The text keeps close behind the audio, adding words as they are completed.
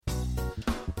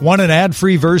Want an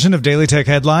ad-free version of Daily Tech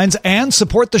Headlines and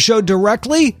support the show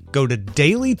directly? Go to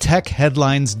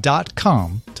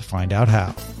dailytechheadlines.com to find out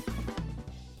how.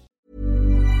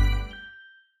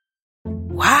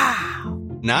 Wow.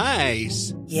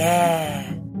 Nice.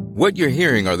 Yeah. What you're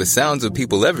hearing are the sounds of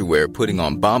people everywhere putting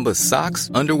on Bombas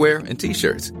socks, underwear, and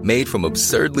T-shirts made from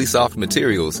absurdly soft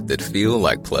materials that feel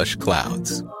like plush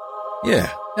clouds.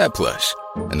 Yeah, that plush.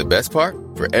 And the best part?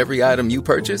 For every item you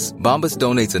purchase, Bombas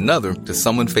donates another to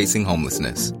someone facing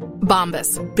homelessness.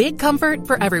 Bombas. Big comfort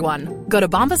for everyone. Go to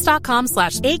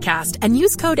bombas.com/ACAST and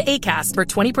use code ACAST for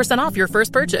 20% off your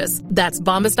first purchase. That's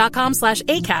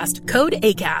bombas.com/ACAST. Code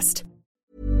ACAST.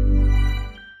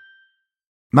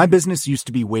 My business used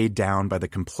to be weighed down by the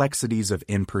complexities of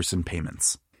in-person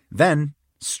payments. Then,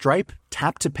 Stripe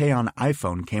Tap to Pay on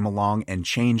iPhone came along and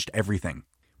changed everything.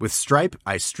 With Stripe,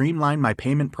 I streamlined my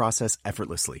payment process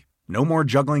effortlessly. No more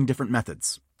juggling different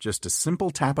methods. Just a simple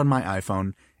tap on my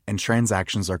iPhone and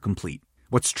transactions are complete.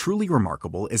 What's truly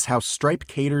remarkable is how Stripe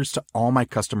caters to all my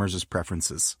customers'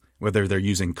 preferences. Whether they're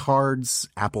using cards,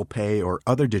 Apple Pay, or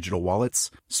other digital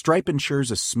wallets, Stripe ensures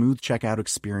a smooth checkout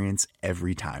experience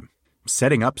every time.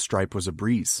 Setting up Stripe was a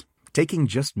breeze, taking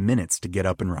just minutes to get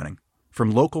up and running.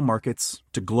 From local markets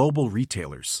to global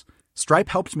retailers, Stripe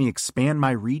helped me expand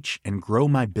my reach and grow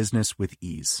my business with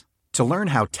ease. To learn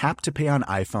how Tap to Pay on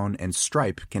iPhone and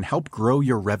Stripe can help grow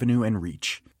your revenue and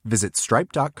reach, visit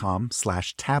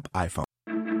stripe.com/tapiphone.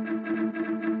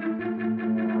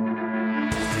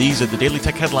 These are the Daily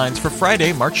Tech Headlines for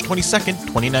Friday, March 22nd,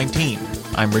 2019.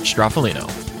 I'm Rich Straffolino.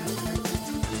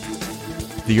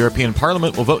 The European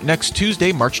Parliament will vote next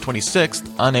Tuesday, March 26th,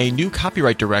 on a new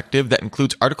copyright directive that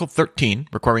includes Article 13,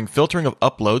 requiring filtering of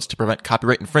uploads to prevent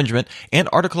copyright infringement, and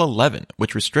Article 11,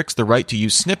 which restricts the right to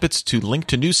use snippets to link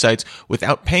to news sites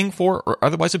without paying for or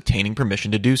otherwise obtaining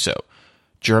permission to do so.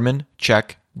 German,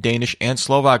 Czech, Danish, and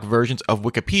Slovak versions of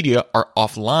Wikipedia are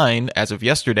offline as of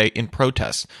yesterday in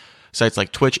protest. Sites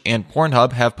like Twitch and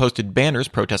Pornhub have posted banners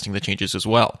protesting the changes as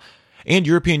well. And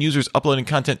European users uploading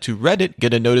content to Reddit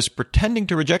get a notice pretending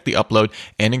to reject the upload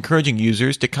and encouraging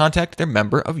users to contact their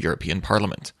member of European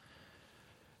Parliament.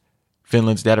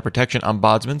 Finland's data protection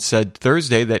ombudsman said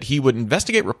Thursday that he would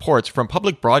investigate reports from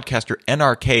public broadcaster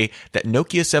NRK that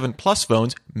Nokia 7 Plus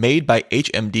phones made by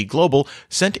HMD Global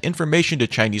sent information to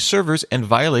Chinese servers and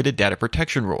violated data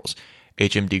protection rules.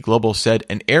 HMD Global said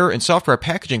an error in software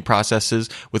packaging processes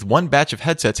with one batch of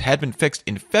headsets had been fixed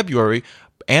in February,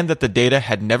 and that the data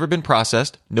had never been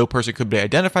processed, no person could be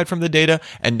identified from the data,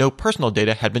 and no personal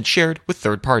data had been shared with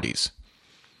third parties.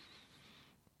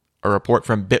 A report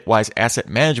from Bitwise Asset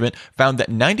Management found that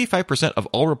 95% of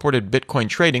all reported Bitcoin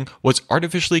trading was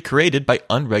artificially created by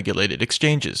unregulated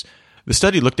exchanges. The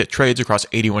study looked at trades across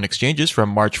 81 exchanges from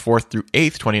March 4th through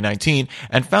 8th, 2019,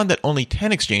 and found that only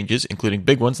 10 exchanges, including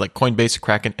big ones like Coinbase,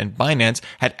 Kraken, and Binance,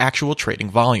 had actual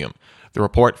trading volume. The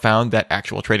report found that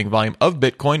actual trading volume of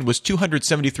Bitcoin was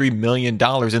 $273 million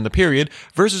in the period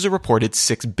versus a reported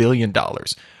 $6 billion.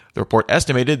 The report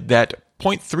estimated that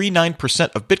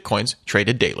 0.39% of Bitcoins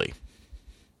traded daily.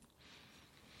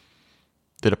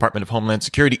 The Department of Homeland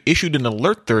Security issued an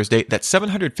alert Thursday that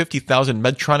 750,000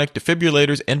 Medtronic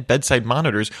defibrillators and bedside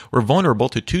monitors were vulnerable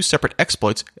to two separate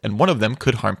exploits, and one of them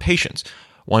could harm patients.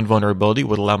 One vulnerability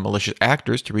would allow malicious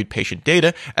actors to read patient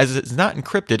data as it is not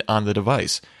encrypted on the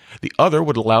device. The other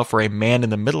would allow for a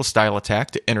man-in-the-middle style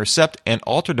attack to intercept and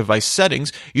alter device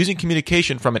settings using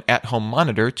communication from an at-home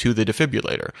monitor to the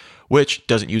defibrillator, which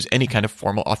doesn't use any kind of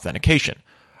formal authentication.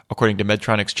 According to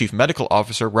Medtronic's chief medical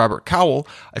officer, Robert Cowell,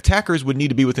 attackers would need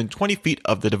to be within 20 feet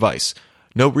of the device.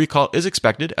 No recall is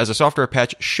expected, as a software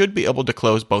patch should be able to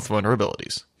close both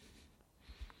vulnerabilities.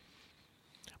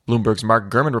 Bloomberg's Mark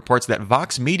Gurman reports that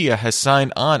Vox Media has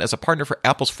signed on as a partner for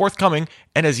Apple's forthcoming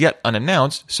and as yet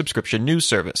unannounced subscription news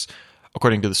service.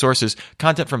 According to the sources,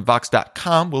 content from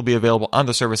Vox.com will be available on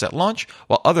the service at launch,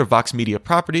 while other Vox Media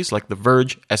properties like The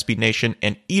Verge, SB Nation,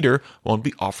 and Eater won't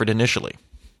be offered initially.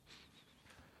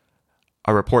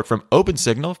 A report from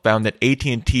OpenSignal found that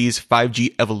AT&T's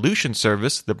 5G Evolution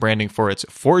service, the branding for its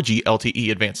 4G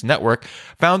LTE advanced network,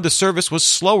 found the service was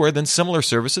slower than similar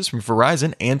services from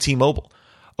Verizon and T-Mobile.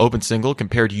 OpenSignal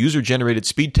compared user-generated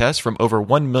speed tests from over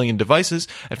 1 million devices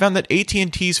and found that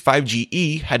AT&T's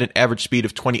 5GE had an average speed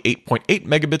of 28.8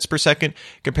 megabits per second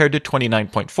compared to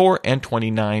 29.4 and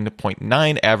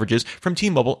 29.9 averages from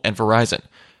T-Mobile and Verizon.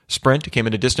 Sprint came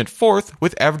in a distant fourth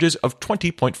with averages of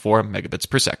 20.4 megabits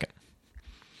per second.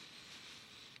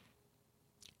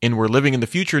 In We're Living in the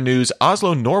Future news,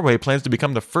 Oslo, Norway plans to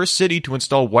become the first city to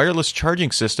install wireless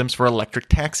charging systems for electric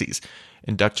taxis.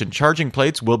 Induction charging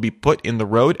plates will be put in the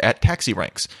road at taxi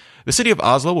ranks. The city of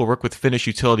Oslo will work with Finnish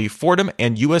utility Fortum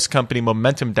and U.S. company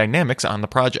Momentum Dynamics on the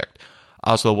project.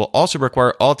 Oslo will also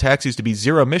require all taxis to be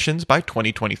zero emissions by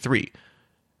 2023.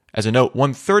 As a note,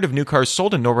 1/3 of new cars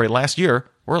sold in Norway last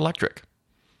year were electric.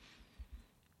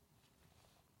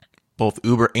 Both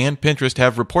Uber and Pinterest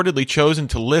have reportedly chosen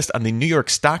to list on the New York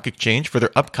Stock Exchange for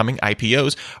their upcoming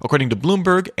IPOs, according to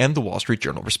Bloomberg and the Wall Street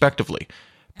Journal, respectively.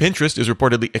 Pinterest is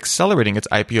reportedly accelerating its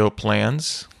IPO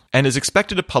plans and is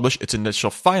expected to publish its initial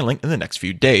filing in the next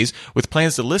few days, with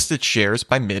plans to list its shares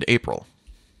by mid-April.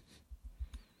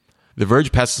 The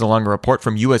Verge passes along a report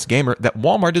from US Gamer that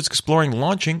Walmart is exploring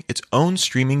launching its own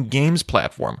streaming games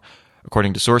platform.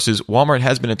 According to sources, Walmart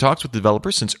has been in talks with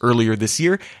developers since earlier this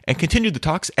year and continued the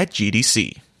talks at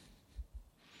GDC.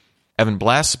 Evan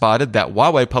Blass spotted that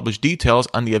Huawei published details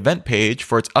on the event page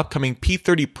for its upcoming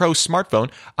P30 Pro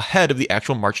smartphone ahead of the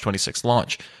actual March 26th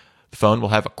launch. The phone will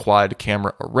have a quad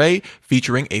camera array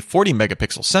featuring a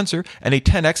 40-megapixel sensor and a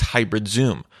 10x hybrid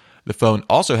zoom. The phone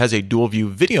also has a dual-view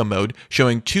video mode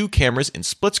showing two cameras in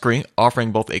split screen,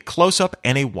 offering both a close-up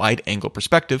and a wide-angle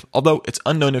perspective, although it's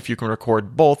unknown if you can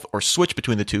record both or switch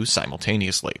between the two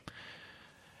simultaneously.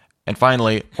 And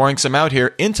finally, pouring some out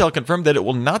here, Intel confirmed that it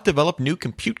will not develop new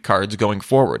compute cards going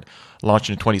forward.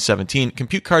 Launched in 2017,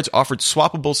 compute cards offered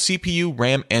swappable CPU,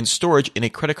 RAM, and storage in a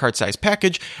credit card-sized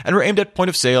package and were aimed at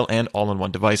point-of-sale and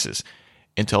all-in-one devices.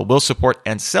 Intel will support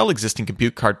and sell existing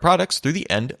compute card products through the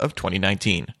end of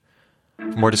 2019.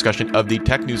 For more discussion of the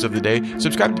tech news of the day,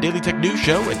 subscribe to Daily Tech News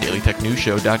Show at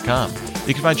dailytechnewsshow.com.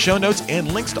 You can find show notes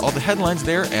and links to all the headlines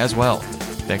there as well.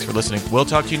 Thanks for listening. We'll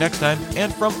talk to you next time.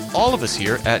 And from all of us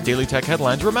here at Daily Tech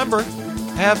Headlines, remember,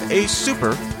 have a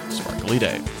super sparkly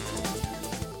day.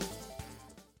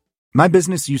 My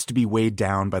business used to be weighed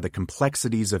down by the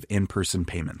complexities of in-person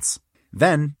payments.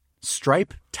 Then,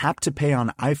 Stripe Tap to Pay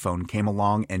on iPhone came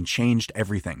along and changed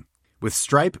everything. With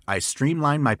Stripe, I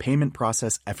streamlined my payment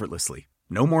process effortlessly.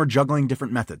 No more juggling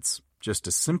different methods. Just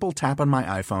a simple tap on my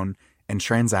iPhone and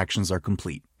transactions are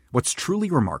complete. What's truly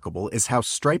remarkable is how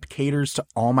Stripe caters to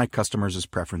all my customers'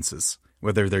 preferences.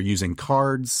 Whether they're using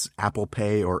cards, Apple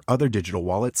Pay, or other digital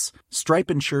wallets,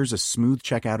 Stripe ensures a smooth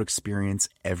checkout experience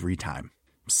every time.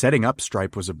 Setting up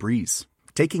Stripe was a breeze,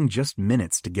 taking just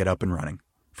minutes to get up and running.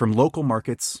 From local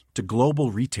markets to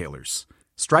global retailers,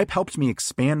 Stripe helped me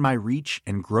expand my reach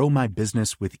and grow my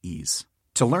business with ease.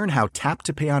 To learn how Tap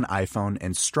to Pay on iPhone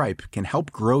and Stripe can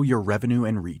help grow your revenue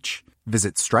and reach,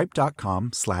 visit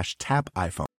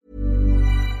stripe.com/tapiphone.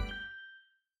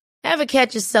 Ever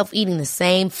catch yourself eating the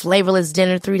same flavorless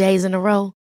dinner 3 days in a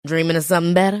row? Dreaming of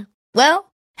something better?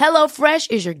 Well,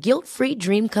 HelloFresh is your guilt-free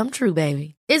dream come true,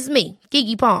 baby. It's me,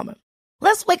 Keke Palmer.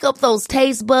 Let's wake up those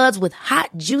taste buds with hot,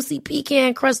 juicy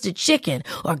pecan-crusted chicken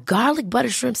or garlic butter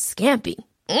shrimp scampi.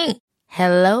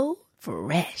 Hello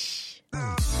Fresh.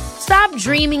 Stop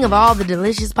dreaming of all the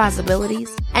delicious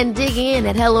possibilities and dig in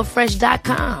at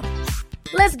HelloFresh.com.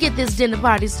 Let's get this dinner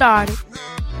party started.